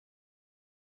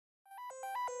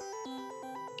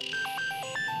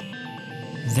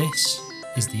This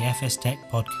is the FS Tech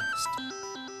Podcast.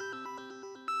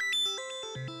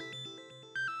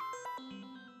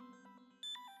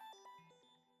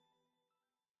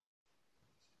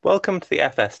 Welcome to the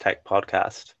FS Tech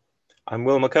Podcast. I'm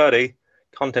Will McCurdy,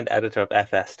 Content Editor of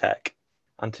FS Tech,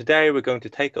 and today we're going to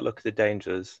take a look at the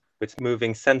dangers which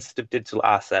moving sensitive digital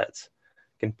assets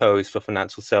can pose for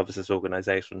financial services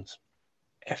organizations.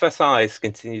 FSIs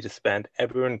continue to spend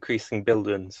ever-increasing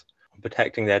billions on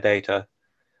protecting their data,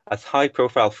 as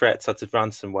high-profile threats such as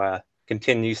ransomware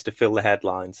continues to fill the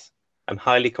headlines, and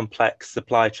highly complex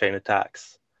supply chain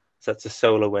attacks such as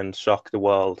SolarWinds shock the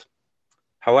world.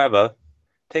 However,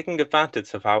 taking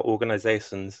advantage of how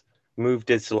organizations move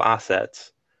digital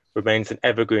assets remains an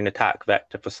evergreen attack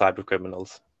vector for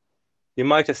cybercriminals. You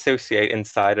might associate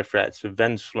insider threats with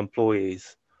vengeful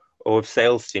employees or with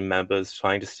sales team members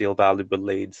trying to steal valuable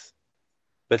leads.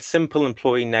 But simple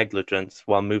employee negligence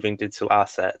while moving digital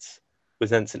assets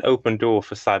presents an open door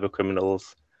for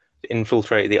cybercriminals to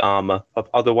infiltrate the armor of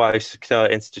otherwise secure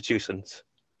institutions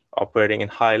operating in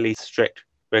highly strict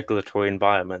regulatory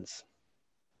environments.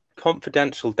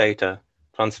 Confidential data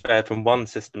transferred from one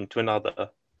system to another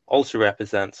also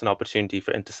represents an opportunity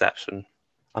for interception.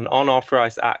 An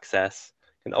unauthorized access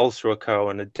can also occur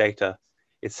when the data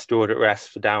is stored at rest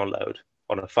for download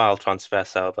on a file transfer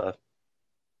server.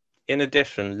 In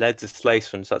addition,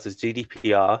 legislation such as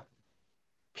GDPR,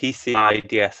 PCI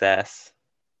DSS,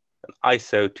 and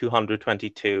ISO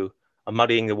 20022 are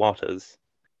muddying the waters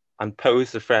and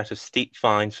pose the threat of steep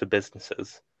fines for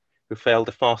businesses who fail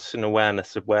to foster an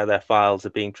awareness of where their files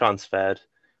are being transferred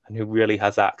and who really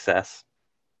has access.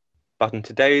 But in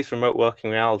today's remote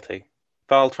working reality,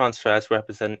 file transfers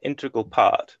represent an integral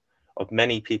part of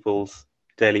many people's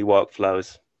daily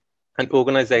workflows, and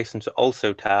organizations are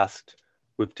also tasked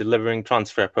with delivering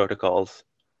transfer protocols,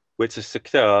 which are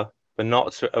secure but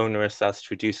not so onerous as to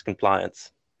reduce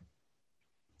compliance.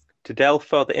 To delve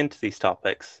further into these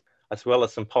topics, as well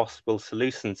as some possible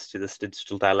solutions to this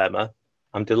digital dilemma,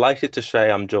 I'm delighted to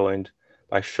say I'm joined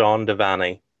by Sean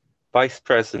Devaney, Vice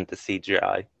President at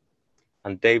CGI,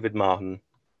 and David Martin,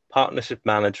 Partnership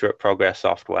Manager at Progress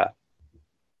Software.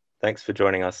 Thanks for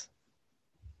joining us.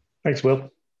 Thanks,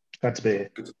 Will. Glad to be here.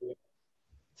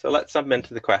 So let's jump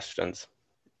into the questions.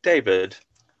 David,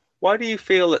 why do you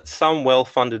feel that some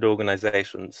well-funded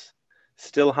organizations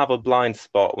still have a blind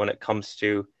spot when it comes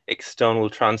to external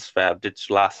transfer of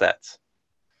digital assets?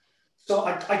 So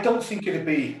I don't think it'd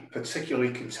be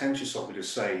particularly contentious of me to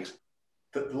say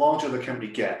that the larger the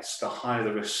company gets, the higher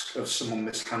the risk of someone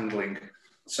mishandling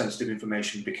sensitive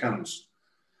information becomes.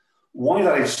 Why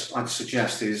that is, I'd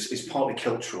suggest, is partly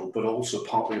cultural, but also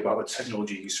partly about the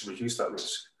technology used to reduce that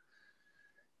risk.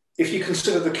 If you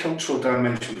consider the cultural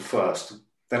dimension first,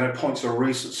 then I'd point to a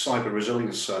recent cyber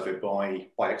resilience survey by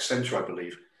Accenture, I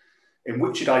believe, in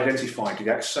which it identified the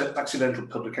accidental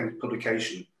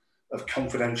publication of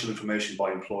confidential information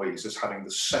by employees as having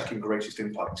the second greatest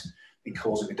impact in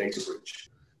causing a data breach.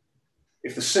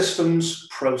 If the systems,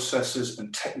 processes,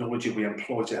 and technology we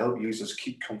employ to help users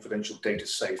keep confidential data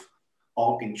safe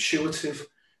aren't intuitive,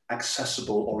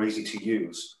 accessible, or easy to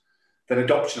use, then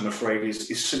adoption, I'm afraid,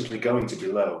 is simply going to be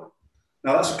low.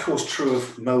 Now, that's of course true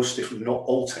of most, if not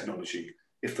all, technology.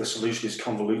 If the solution is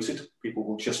convoluted, people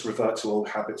will just revert to old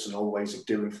habits and old ways of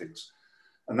doing things.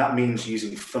 And that means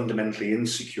using fundamentally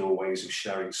insecure ways of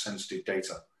sharing sensitive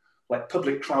data, like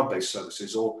public cloud-based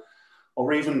services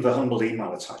or even the humble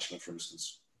email attachment, for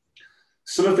instance.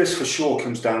 Some of this for sure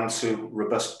comes down to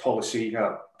robust policy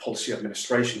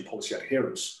administration, policy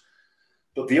adherence.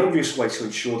 But the obvious way to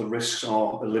ensure the risks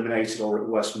are eliminated or at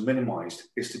worst minimized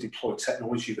is to deploy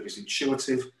technology that is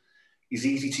intuitive, is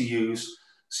easy to use,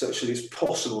 such that it's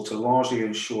possible to largely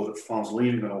ensure that files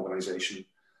leaving an organization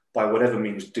by whatever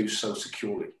means do so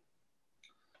securely.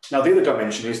 Now, the other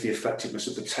dimension is the effectiveness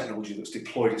of the technology that's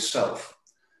deployed itself.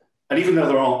 And even though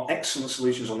there are excellent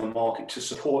solutions on the market to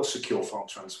support secure file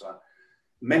transfer,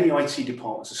 many IT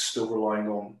departments are still relying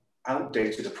on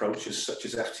outdated approaches such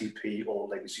as FTP or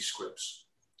legacy scripts.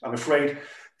 I'm afraid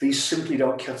these simply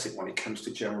don't cut it when it comes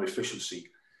to general efficiency,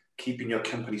 keeping your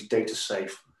company's data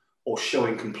safe, or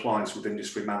showing compliance with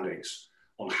industry mandates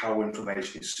on how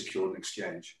information is secured and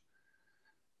exchanged.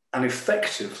 An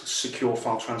effective secure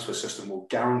file transfer system will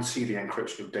guarantee the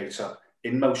encryption of data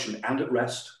in motion and at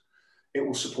rest. It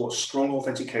will support strong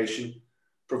authentication,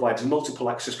 provide multiple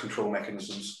access control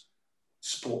mechanisms,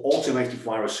 support automated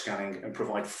virus scanning, and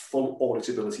provide full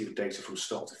auditability of data from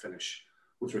start to finish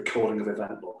with recording of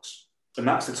event logs. And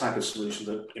that's the type of solution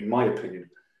that, in my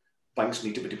opinion, banks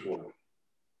need to be deploying.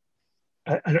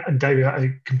 And David,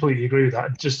 I completely agree with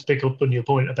that. Just to pick up on your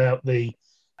point about the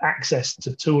access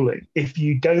to tooling, if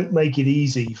you don't make it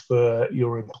easy for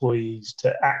your employees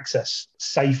to access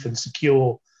safe and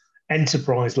secure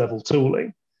enterprise level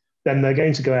tooling, then they're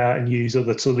going to go out and use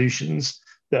other solutions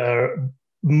that are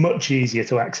much easier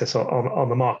to access on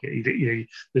the market.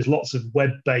 There's lots of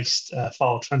web-based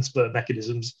file transfer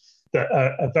mechanisms that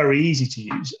are very easy to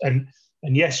use, and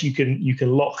yes, you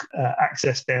can lock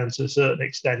access down to a certain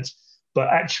extent, but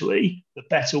actually the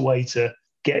better way to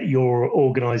get your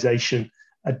organization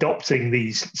adopting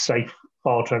these safe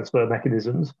file transfer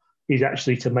mechanisms is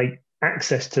actually to make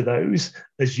access to those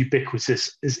as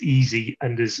ubiquitous, as easy,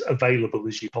 and as available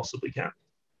as you possibly can.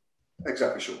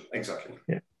 Exactly, sure. Exactly.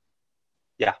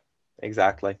 Yeah,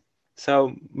 exactly.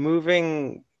 So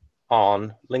moving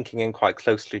on, linking in quite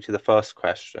closely to the first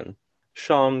question,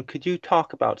 Sean, could you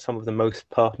talk about some of the most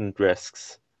pertinent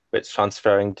risks which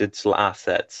transferring digital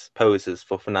assets poses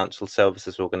for financial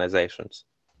services organizations?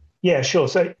 Yeah, sure.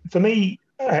 So for me,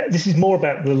 this is more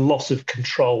about the loss of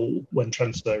control when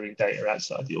transferring data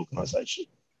outside the organization.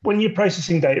 When you're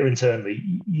processing data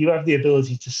internally, you have the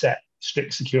ability to set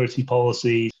strict security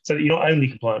policies so that you're not only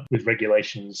compliant with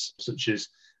regulations such as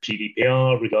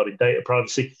GDPR regarding data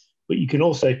privacy, but you can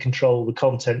also control the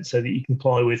content so that you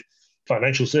comply with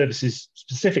financial services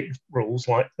specific rules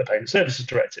like the Payment Services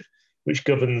Directive, which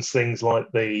governs things like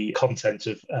the content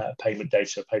of payment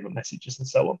data, payment messages, and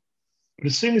so on. But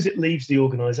as soon as it leaves the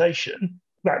organization,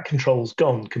 that control's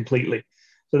gone completely.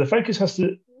 So the focus has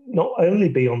to not only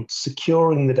be on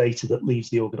securing the data that leaves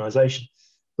the organization,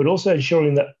 but also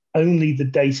ensuring that only the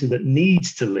data that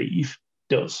needs to leave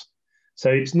does. So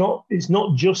it's not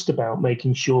just about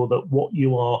making sure that what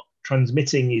you are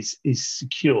transmitting is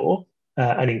secure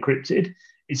and encrypted.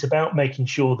 It's about making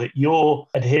sure that you're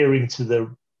adhering to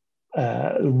the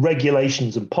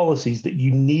regulations and policies that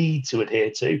you need to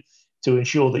adhere to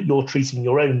ensure that you're treating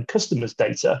your own customers'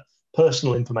 data,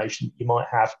 personal information that you might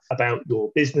have about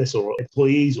your business or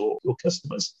employees or your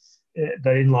customers,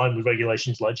 they're in line with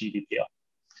regulations like GDPR.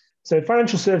 So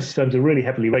financial services firms are really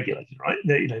heavily regulated, right?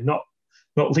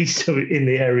 Not least in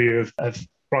the area of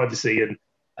privacy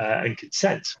and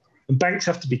consent. And banks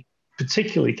have to be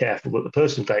particularly careful that the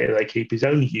personal data they keep is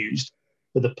only used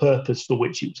for the purpose for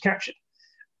which it was captured.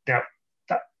 Now,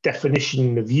 that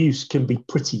definition of use can be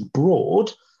pretty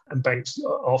broad, and banks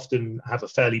often have a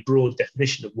fairly broad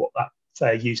definition of what that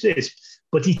fair use is,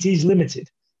 but it is limited.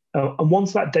 And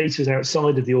once that data is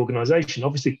outside of the organization,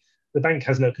 obviously the bank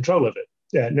has no control over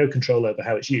it, no control over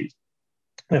how it's used.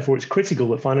 Therefore, it's critical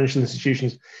that financial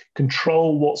institutions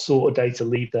control what sort of data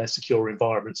leave their secure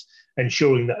environments,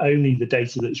 ensuring that only the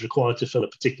data that is required to fill a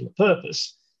particular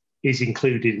purpose is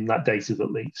included in that data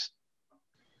that leaves.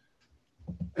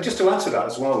 And just to add to that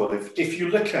as well, if you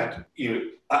look at,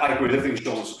 I agree with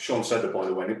everything Sean said there, by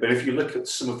the way, but if you look at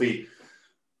some of the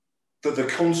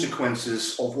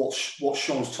consequences of what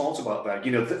Sean's talked about there,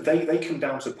 they come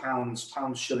down to pounds,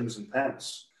 shillings, and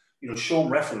pence. Sean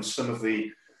referenced some of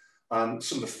the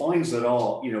fines that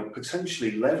are,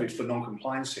 potentially levied for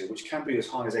non-compliance here, which can be as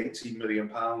high as £18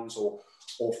 million or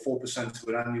 4%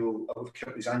 of a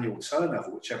company's annual turnover,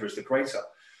 whichever is the greater.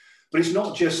 But it's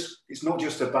not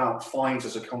just about fines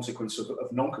as a consequence of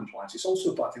non-compliance. It's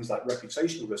also about things like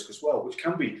reputational risk as well, which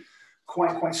can be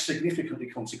quite significantly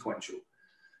consequential.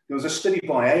 There was a study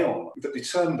by Aon that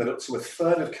determined that up to a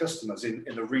third of customers in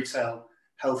the retail,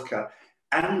 healthcare,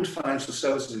 and financial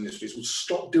services industries will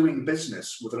stop doing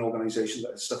business with an organisation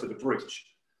that has suffered a breach.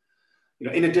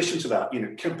 In addition to that,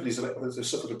 companies that have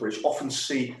suffered a breach often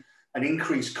see an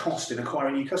increased cost in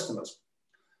acquiring new customers.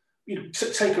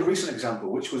 Take a recent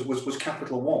example, which was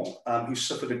Capital One, who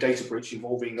suffered a data breach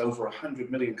involving over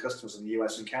 100 million customers in the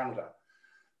US and Canada.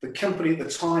 The company at the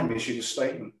time issued a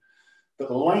statement that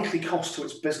the likely cost to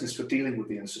its business for dealing with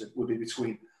the incident would be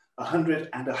between 100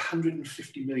 and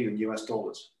 150 million US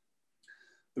dollars.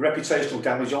 The reputational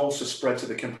damage also spread to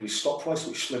the company's stock price,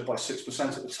 which slid by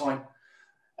 6% at the time.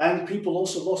 And people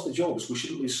also lost their jobs. We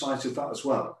shouldn't lose sight of that as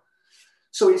well.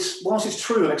 So whilst it's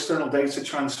true that external data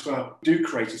transfer do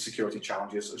create security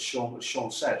challenges, as Sean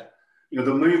said, the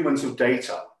movement of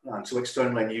data to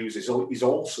external end users is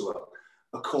also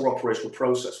a core operational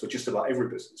process for just about every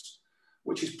business,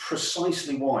 which is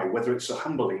precisely why, whether it's a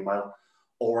humble email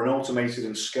or an automated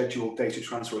and scheduled data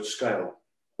transfer at scale,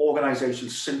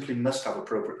 organizations simply must have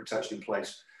appropriate protection in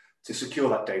place to secure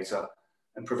that data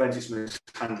and prevent its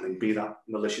mishandling, be that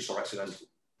malicious or accidental.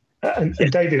 And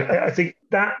David, I think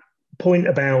that point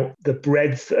about the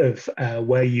breadth of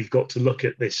where you've got to look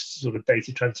at this sort of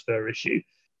data transfer issue,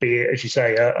 be it, as you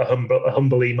say, a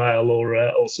humble email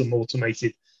or some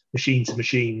automated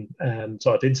machine-to-machine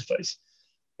type interface,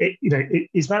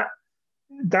 is that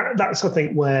that's, I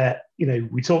think, where,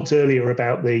 we talked earlier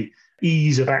about the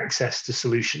ease of access to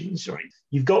solutions, right?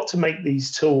 You've got to make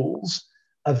these tools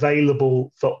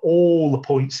available for all the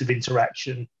points of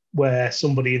interaction where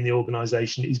somebody in the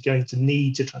organization is going to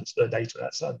need to transfer data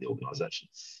outside the organization.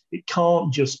 It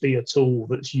can't just be a tool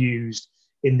that's used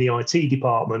in the IT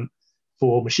department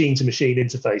for machine-to-machine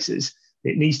interfaces.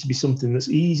 It needs to be something that's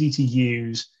easy to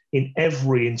use in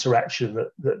every interaction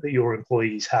that your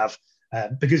employees have,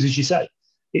 because, as you say,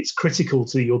 it's critical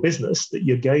to your business that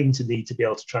you're going to need to be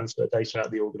able to transfer data out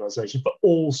of the organization for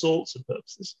all sorts of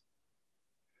purposes.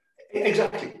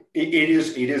 Exactly. It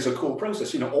is a core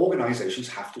process. Organizations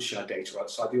have to share data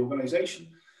outside the organization.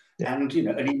 Yeah. And,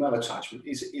 an email attachment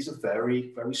is a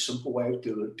very, very simple way of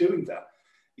doing that.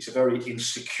 It's a very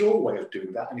insecure way of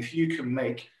doing that. And if you can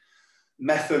make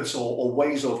methods or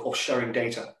ways of sharing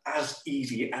data as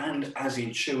easy and as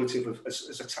intuitive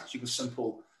as attaching a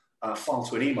simple file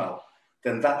to an email,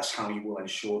 then that's how you will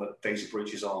ensure that data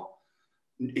breaches are,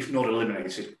 if not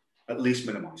eliminated, at least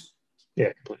minimized.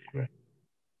 Yeah, completely agree.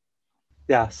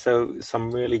 Yeah, so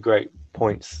some really great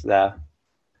points there.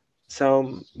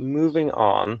 So moving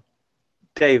on,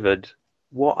 David,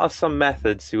 what are some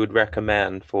methods you would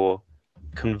recommend for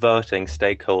converting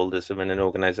stakeholders within an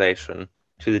organization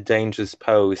to the dangers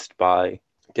posed by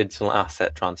digital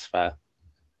asset transfer?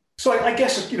 So I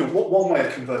guess, one way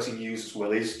of converting users,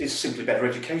 Will, is simply better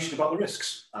education about the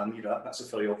risks. That's a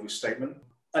fairly obvious statement.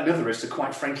 Another is to,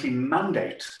 quite frankly,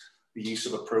 mandate the use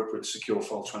of appropriate secure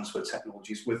file transfer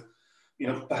technologies with,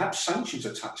 perhaps sanctions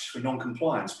attached for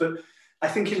non-compliance. But I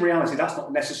think in reality, that's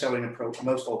not necessarily an approach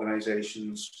most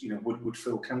organizations, would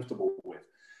feel comfortable with.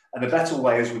 And a better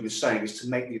way, as we were saying, is to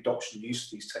make the adoption and use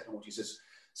of these technologies as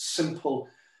simple,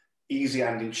 easy,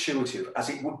 and intuitive as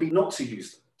it would be not to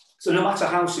use them. So no matter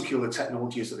how secure the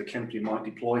technology is that a company might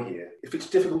deploy here, if it's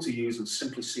difficult to use and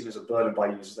simply seen as a burden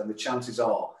by users, then the chances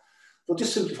are they'll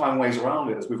just simply find ways around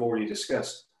it, as we've already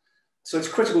discussed. So it's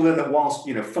critical then that whilst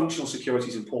functional security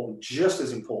is important, just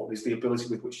as important is the ability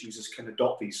with which users can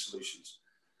adopt these solutions.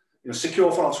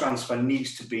 Secure file transfer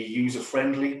needs to be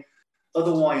user-friendly.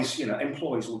 Otherwise,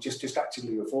 employees will just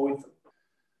actively avoid them.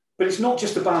 But it's not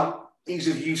just about ease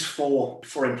of use for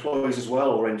employees as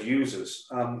well, or end users,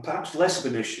 perhaps less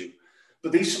of an issue.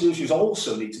 But these solutions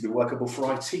also need to be workable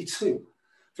for IT too.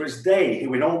 For it's they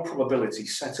who in all probability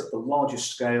set up the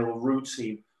largest scale,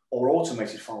 routine, or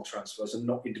automated file transfers and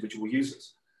not individual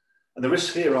users. And the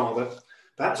risks here are that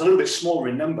perhaps a little bit smaller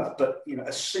in number, but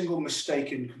a single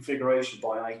mistake in configuration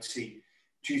by IT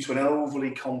due to an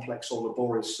overly complex or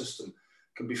laborious system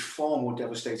can be far more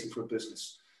devastating for a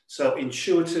business. So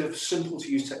intuitive, simple to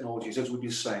use technologies, as we've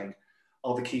been saying,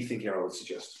 are the key thing here, I would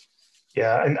suggest.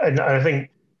 Yeah, and I think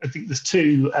there's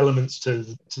two elements to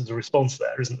the response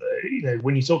there, isn't there?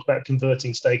 When you talk about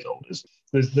converting stakeholders,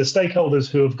 there's the stakeholders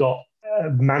who have got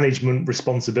management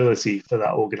responsibility for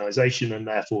that organization and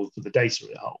therefore for the data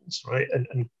it holds, right?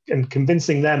 And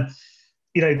convincing them,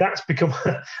 that's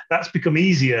become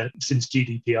easier since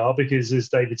GDPR, because, as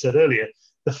David said earlier,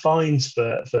 the fines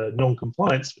for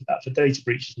non-compliance for data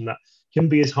breaches and that can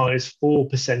be as high as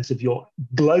 4% of your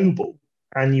global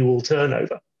annual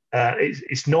turnover.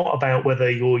 It's not about whether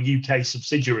your UK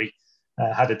subsidiary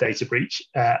had a data breach,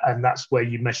 and that's where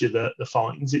you measure the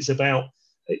fines. It's about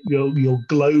your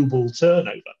global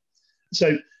turnover.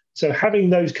 So having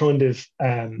those kind of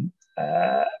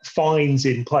fines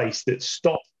in place that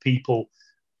stop people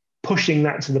pushing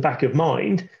that to the back of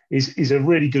mind is a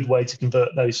really good way to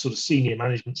convert those sort of senior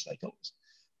management stakeholders.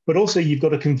 But also you've got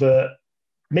to convert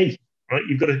me, right?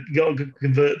 You've got to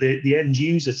convert the end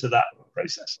user to that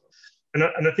process. And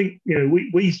I think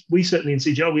we certainly in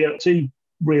CGI we have two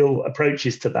real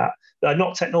approaches to that are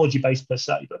not technology based per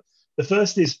se. But the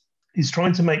first is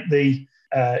trying to make the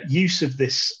use of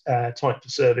this type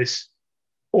of service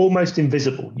almost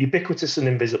invisible, ubiquitous and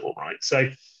invisible, right?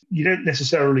 So you don't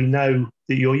necessarily know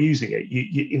that you're using it.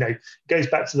 It goes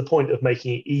back to the point of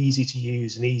making it easy to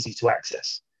use and easy to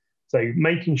access. So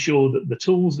making sure that the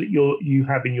tools that you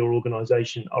have in your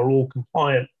organization are all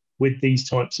compliant with these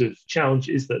types of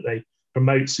challenges, that they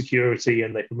promote security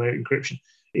and they promote encryption,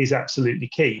 is absolutely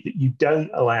key. That you don't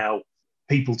allow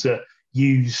people to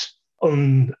use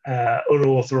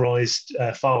unauthorized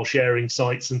file sharing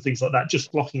sites and things like that,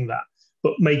 just blocking that,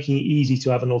 but making it easy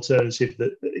to have an alternative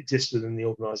that exists within the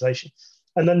organization.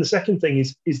 And then the second thing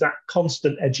is that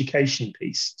constant education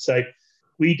piece. So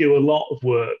we do a lot of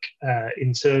work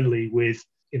internally with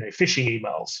phishing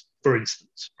emails, for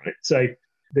instance, right? So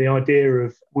the idea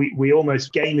of we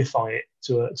almost gamify it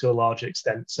to a large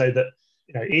extent, so that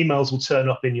emails will turn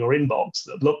up in your inbox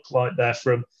that look like they're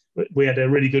from. We had a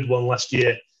really good one last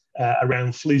year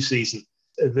around flu season,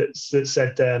 that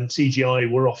said CGI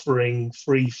were offering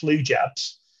free flu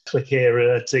jabs. Click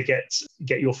here to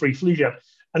get your free flu jab.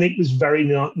 And it was very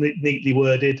neatly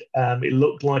worded. It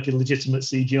looked like a legitimate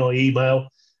CGI email.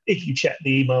 If you check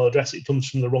the email address, it comes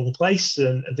from the wrong place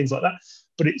and things like that.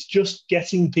 But it's just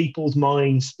getting people's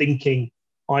minds thinking,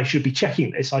 I should be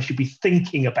checking this. I should be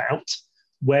thinking about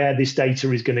where this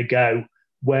data is going to go,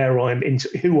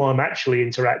 who I'm actually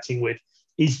interacting with.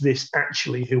 Is this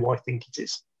actually who I think it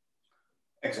is?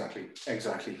 Exactly.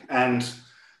 And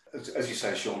as you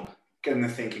say, Sean, getting the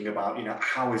thinking about,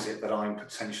 how is it that I'm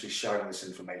potentially sharing this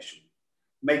information?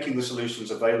 Making the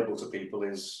solutions available to people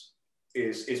is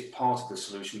part of the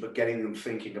solution, but getting them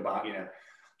thinking about,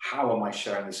 how am I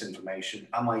sharing this information?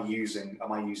 Am I using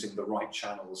the right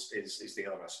channels is the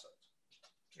other aspect.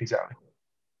 Exactly.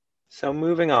 So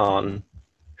moving on,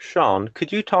 Sean,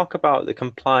 could you talk about the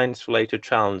compliance-related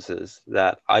challenges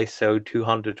that ISO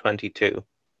 20022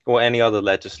 or any other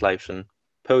legislation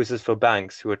poses for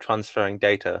banks who are transferring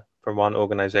data from one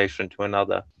organization to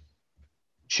another?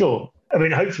 Sure. I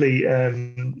mean, hopefully,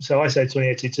 so ISO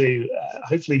 20022,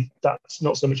 hopefully that's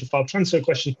not so much a file transfer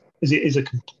question as it is a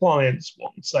compliance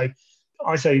one. So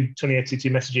ISO 20022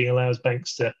 messaging allows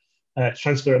banks to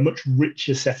transfer a much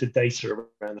richer set of data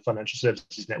around the financial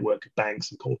services network of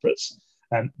banks and corporates,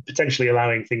 potentially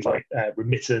allowing things like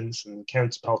remittance and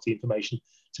counterparty information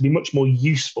to be much more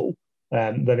useful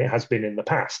than it has been in the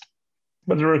past.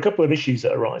 But there are a couple of issues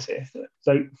that arise here.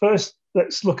 So first,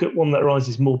 let's look at one that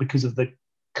arises more because of the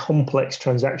complex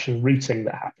transaction routing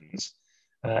that happens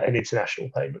in international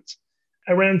payments.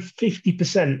 Around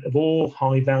 50% of all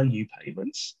high-value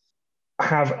payments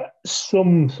have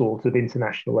some sort of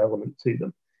international element to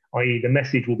them, i.e. the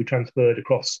message will be transferred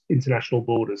across international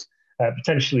borders,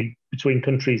 potentially between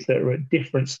countries that are at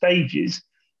different stages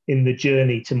in the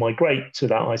journey to migrate to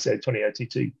that ISO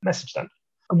 20022 message standard.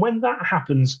 And when that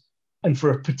happens, and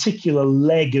for a particular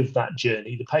leg of that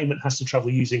journey, the payment has to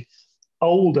travel using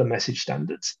older message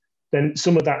standards, then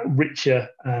some of that richer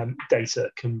data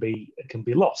can be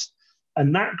lost.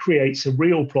 And that creates a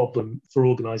real problem for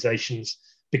organizations,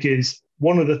 because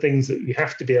one of the things that you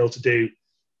have to be able to do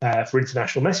for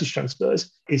international message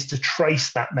transfers is to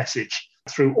trace that message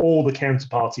through all the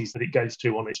counterparties that it goes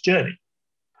through on its journey.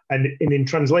 And in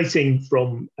translating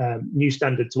from new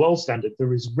standard to old standard,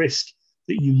 there is risk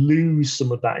that you lose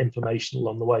some of that information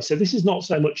along the way. So this is not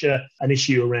so much an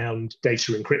issue around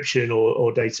data encryption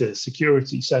or data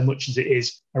security, so much as it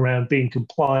is around being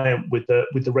compliant with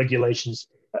the regulations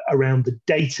around the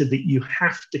data that you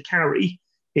have to carry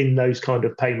in those kind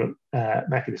of payment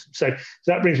mechanisms. So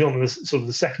that brings me on to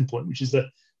the second point, which is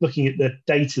looking at the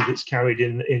data that's carried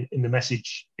in the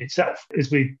message itself.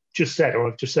 As we just said, or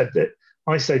I've just said, that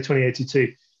ISO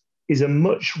 20022 is a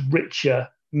much richer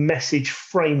message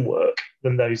framework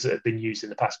than those that have been used in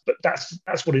the past. But that's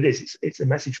what it is. It's a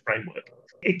message framework.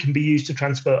 It can be used to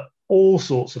transfer all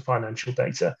sorts of financial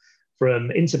data, from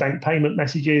interbank payment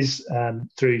messages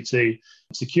through to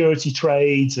security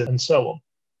trades and so on.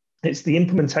 It's the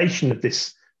implementation of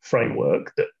this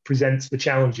framework that presents the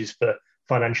challenges for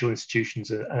financial institutions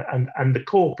and the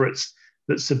corporates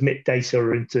that submit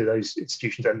data into those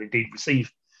institutions and indeed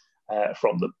receive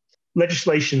from them.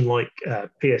 Legislation like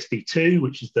PSD2,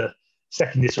 which is the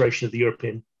second iteration of the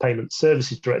European Payment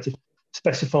Services Directive,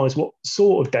 specifies what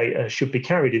sort of data should be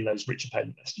carried in those richer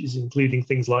payment messages, including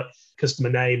things like customer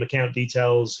name, account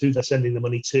details, who they're sending the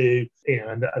money to,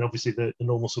 and obviously the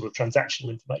normal sort of transactional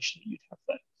information that you'd have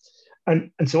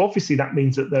there. And so obviously that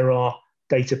means that there are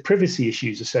data privacy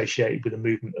issues associated with the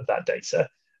movement of that data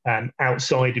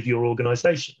outside of your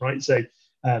organization, right? So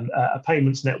a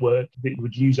payments network that you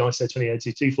would use ISO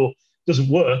 20022 for doesn't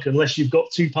work unless you've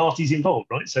got two parties involved,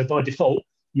 right? So by default,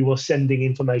 you are sending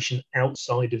information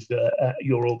outside of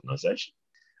your organization.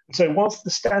 So whilst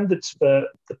the standards for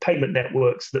the payment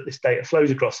networks that this data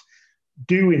flows across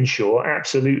do ensure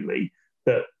absolutely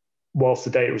that whilst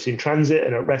the data is in transit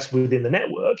and at rest within the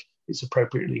network, it's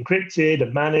appropriately encrypted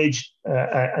and managed,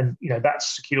 and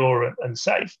that's secure and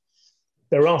safe,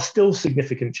 there are still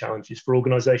significant challenges for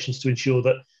organizations to ensure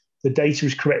that the data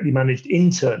is correctly managed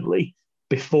internally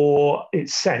before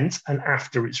it's sent and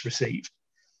after it's received.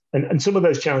 And some of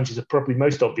those challenges are probably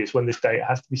most obvious when this data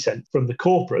has to be sent from the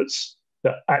corporates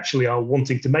that actually are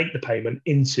wanting to make the payment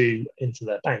into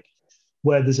their bank,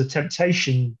 where there's a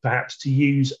temptation perhaps to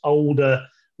use older,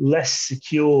 less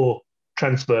secure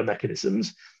transfer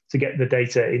mechanisms to get the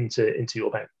data into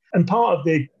your bank. And part of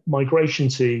the migration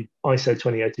to ISO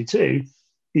 20022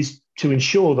 is to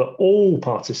ensure that all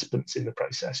participants in the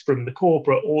process, from the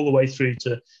corporate all the way through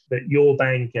to your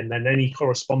bank and then any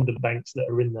correspondent banks that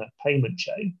are in the payment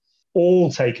chain,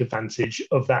 all take advantage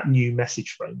of that new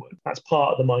message framework. That's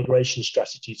part of the migration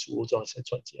strategy towards ISO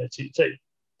 20022.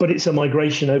 But it's a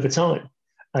migration over time.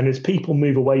 And as people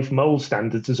move away from old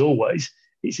standards, as always,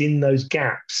 it's in those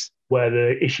gaps where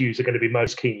the issues are going to be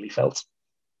most keenly felt.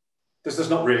 There's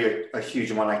not really a huge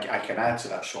amount I can add to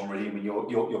that, Sean. Really, I mean,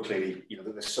 you're clearly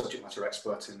the subject matter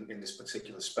expert in this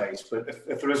particular space. But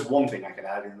if there is one thing I can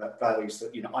add, in that is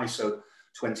that ISO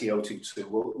 20022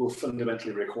 will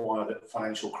fundamentally require that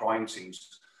financial crime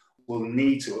teams will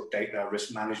need to update their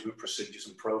risk management procedures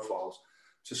and profiles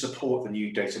to support the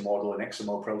new data model and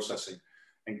XML processing,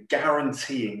 and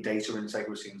guaranteeing data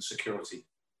integrity and security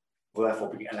will therefore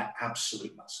be an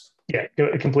absolute must. Yeah,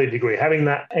 I completely agree. Having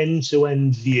that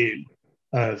end-to-end view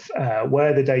of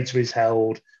where the data is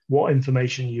held, what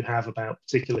information you have about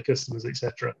particular customers,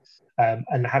 etc.,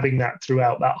 and having that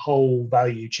throughout that whole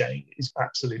value chain is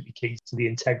absolutely key to the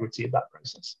integrity of that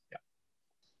process. Yeah.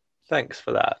 Thanks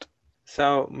for that.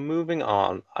 So moving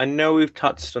on, I know we've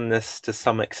touched on this to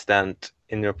some extent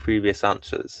in your previous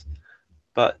answers,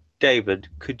 but David,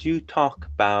 could you talk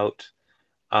about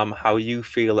how you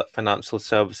feel that financial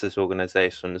services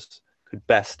organizations could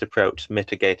best approach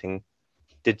mitigating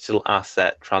digital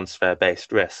asset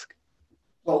transfer-based risk?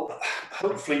 Well,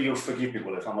 hopefully you'll forgive me,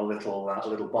 Will, if I'm a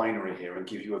little binary here and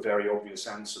give you a very obvious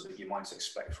answer that you might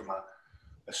expect from a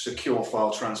secure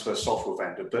file transfer software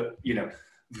vendor. But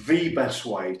the best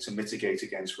way to mitigate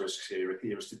against risks here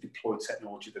is to deploy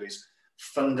technology that is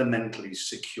fundamentally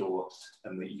secure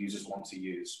and that users want to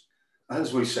use.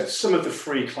 As we said, some of the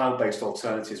free cloud-based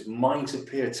alternatives might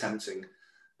appear tempting,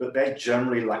 but they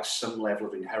generally lack some level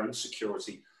of inherent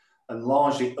security and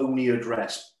largely only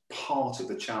address part of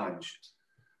the challenge.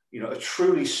 A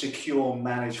truly secure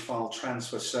managed file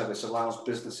transfer service allows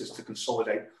businesses to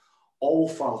consolidate all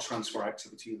file transfer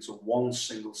activity into one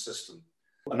single system.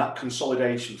 And that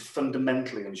consolidation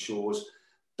fundamentally ensures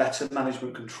better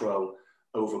management control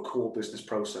over core business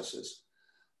processes.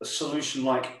 A solution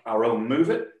like our own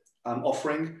MoveIt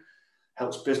offering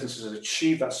helps businesses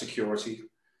achieve that security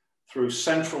through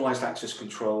centralized access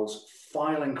controls,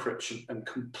 file encryption, and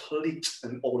complete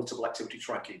and auditable activity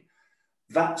tracking.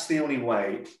 That's the only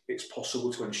way it's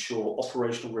possible to ensure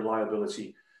operational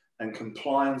reliability and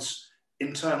compliance,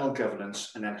 internal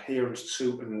governance, and adherence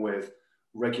to and with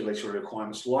regulatory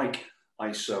requirements like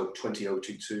ISO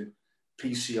 20022,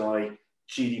 PCI,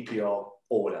 GDPR,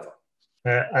 or whatever.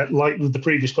 Like with the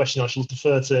previous question, I shall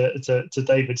defer to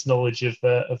David's knowledge of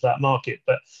that market.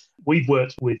 But we've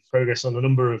worked with Progress on a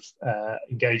number of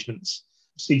engagements.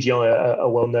 CGI are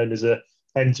well known as a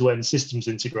end-to-end systems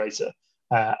integrator,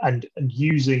 and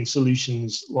using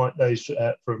solutions like those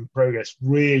from Progress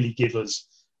really give us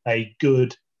a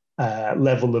good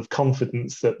level of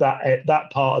confidence that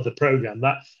part of the program,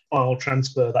 that file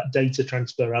transfer, that data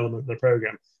transfer element of the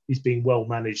program, is being well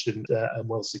managed and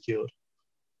well secured.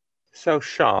 So,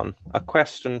 Sean, a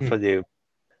question for you.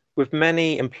 With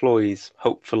many employees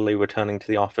hopefully returning to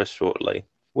the office shortly,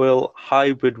 will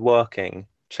hybrid working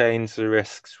change the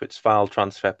risks which file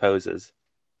transfer poses?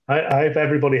 I hope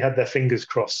everybody had their fingers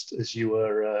crossed as you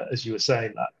were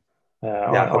saying that.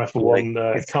 I for one,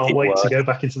 can't wait to go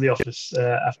back into the office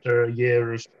after a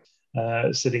year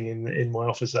of sitting in my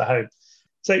office at home.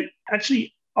 So,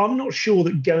 actually, I'm not sure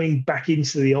that going back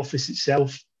into the office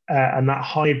itself and that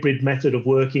hybrid method of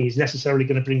working is necessarily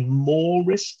going to bring more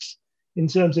risks in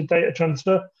terms of data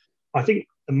transfer. I think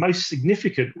the most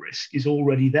significant risk is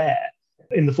already there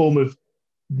in the form of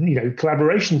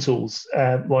collaboration tools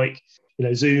like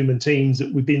Zoom and Teams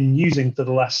that we've been using for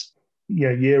the last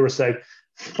year or so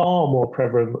far more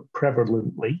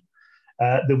prevalently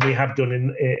than we have done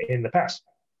in the past.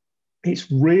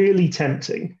 It's really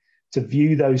tempting to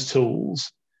view those tools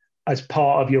as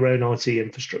part of your own IT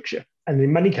infrastructure. And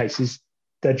in many cases,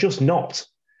 they're just not.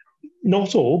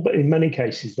 Not all, but in many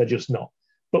cases, they're just not.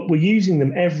 But we're using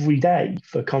them every day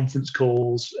for conference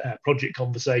calls, project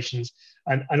conversations,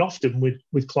 and often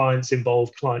with clients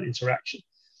involved, client interaction.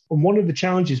 And one of the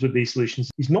challenges with these solutions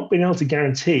is not being able to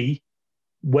guarantee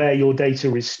where your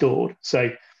data is stored. So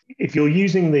if you're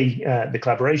using the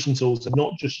collaboration tools and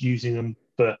not just using them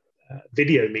for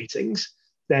video meetings,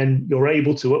 then you're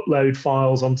able to upload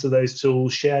files onto those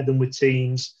tools, share them with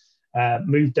teams,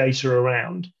 move data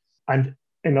around. And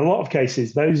in a lot of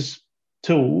cases, those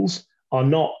tools are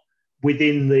not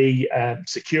within the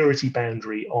security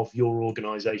boundary of your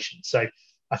organization. So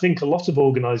I think a lot of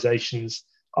organizations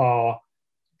are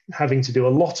having to do a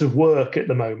lot of work at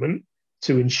the moment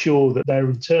to ensure that their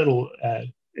internal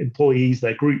employees,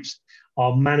 their groups,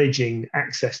 are managing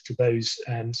access to those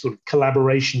sort of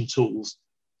collaboration tools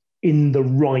in the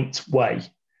right way.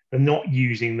 and not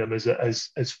using them as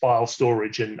file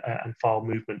storage and file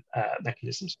movement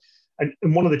mechanisms.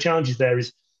 And one of the challenges there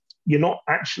is you're not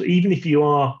actually, even if you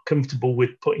are comfortable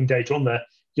with putting data on there,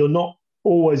 you're not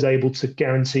always able to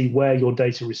guarantee where your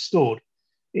data is stored.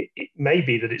 It may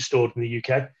be that it's stored in the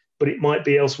UK, but it might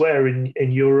be elsewhere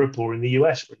in Europe or in the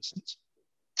US, for instance.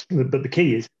 But the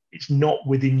key is it's not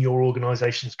within your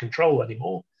organization's control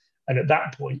anymore. And at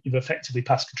that point, you've effectively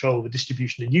passed control of the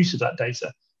distribution and use of that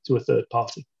data to a third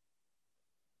party.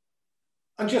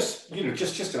 And just to add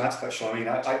to that, Sean, I mean,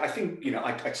 I think,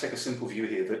 I take a simple view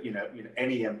here that,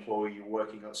 any employee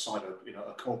working outside of,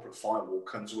 a corporate firewall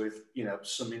comes with,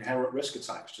 some inherent risk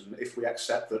attached. And if we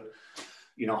accept that,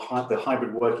 the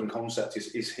hybrid working concept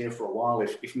is here for a while,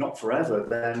 if not forever,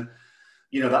 then,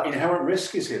 that inherent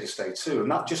risk is here to stay too.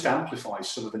 And that just amplifies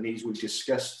some of the needs we've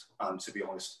discussed, to be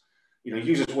honest.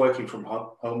 Users working from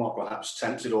home are perhaps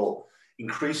tempted or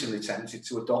increasingly tempted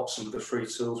to adopt some of the free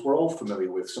tools we're all familiar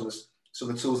with, some of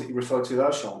the tools that you referred to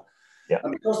there, Sean. Yeah.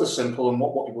 And because they're simple and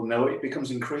what people know, it becomes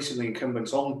increasingly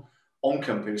incumbent on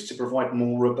companies to provide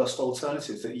more robust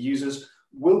alternatives that users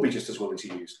will be just as willing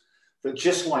to use. That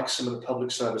just like some of the public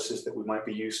services that we might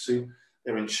be used to,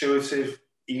 they're intuitive,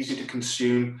 easy to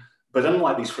consume, but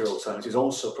unlike these free alternatives,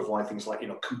 also provide things like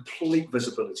complete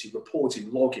visibility,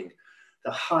 reporting, logging,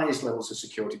 the highest levels of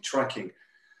security tracking.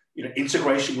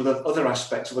 Integration with other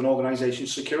aspects of an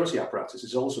organization's security apparatus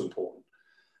is also important.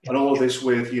 And all of this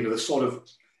with the sort of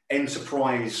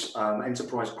enterprise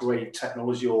grade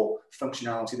technology or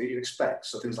functionality that you'd expect.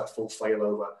 So things like full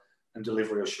failover and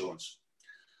delivery assurance.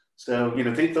 So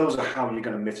those are how you're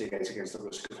going to mitigate against the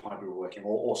risk of hybrid working,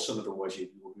 or some of the ways you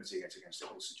would mitigate against it,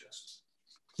 I would suggest.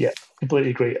 Yeah, completely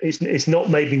agree. It's not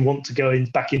made me want to go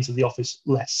back into the office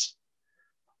less.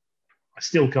 I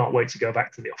still can't wait to go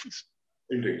back to the office.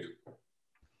 Indeed.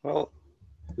 Well,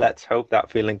 let's hope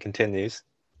that feeling continues.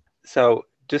 So,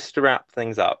 just to wrap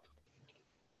things up,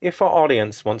 if our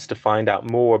audience wants to find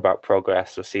out more about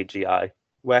Progress or CGI,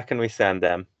 where can we send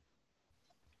them?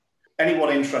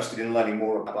 Anyone interested in learning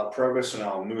more about Progress and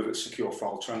our MOVEit secure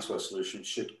file transfer solution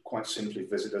should quite simply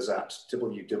visit us at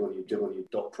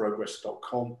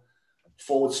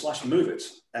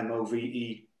www.progress.com/MOVEit,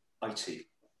 MOVEIT.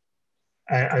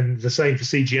 And the same for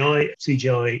CGI,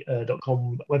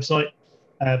 cgi.com website.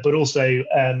 But also,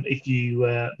 if you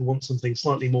want something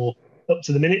slightly more up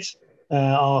to the minute,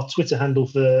 our Twitter handle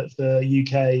for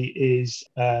UK is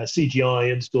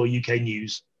CGI_UK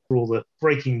news for all the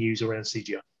breaking news around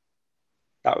CGI.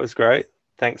 That was great.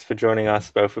 Thanks for joining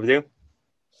us, both of you.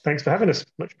 Thanks for having us.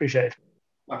 Much appreciated.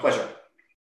 My pleasure.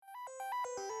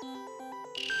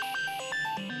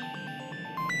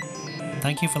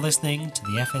 Thank you for listening to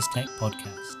the FS Tech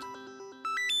Podcast.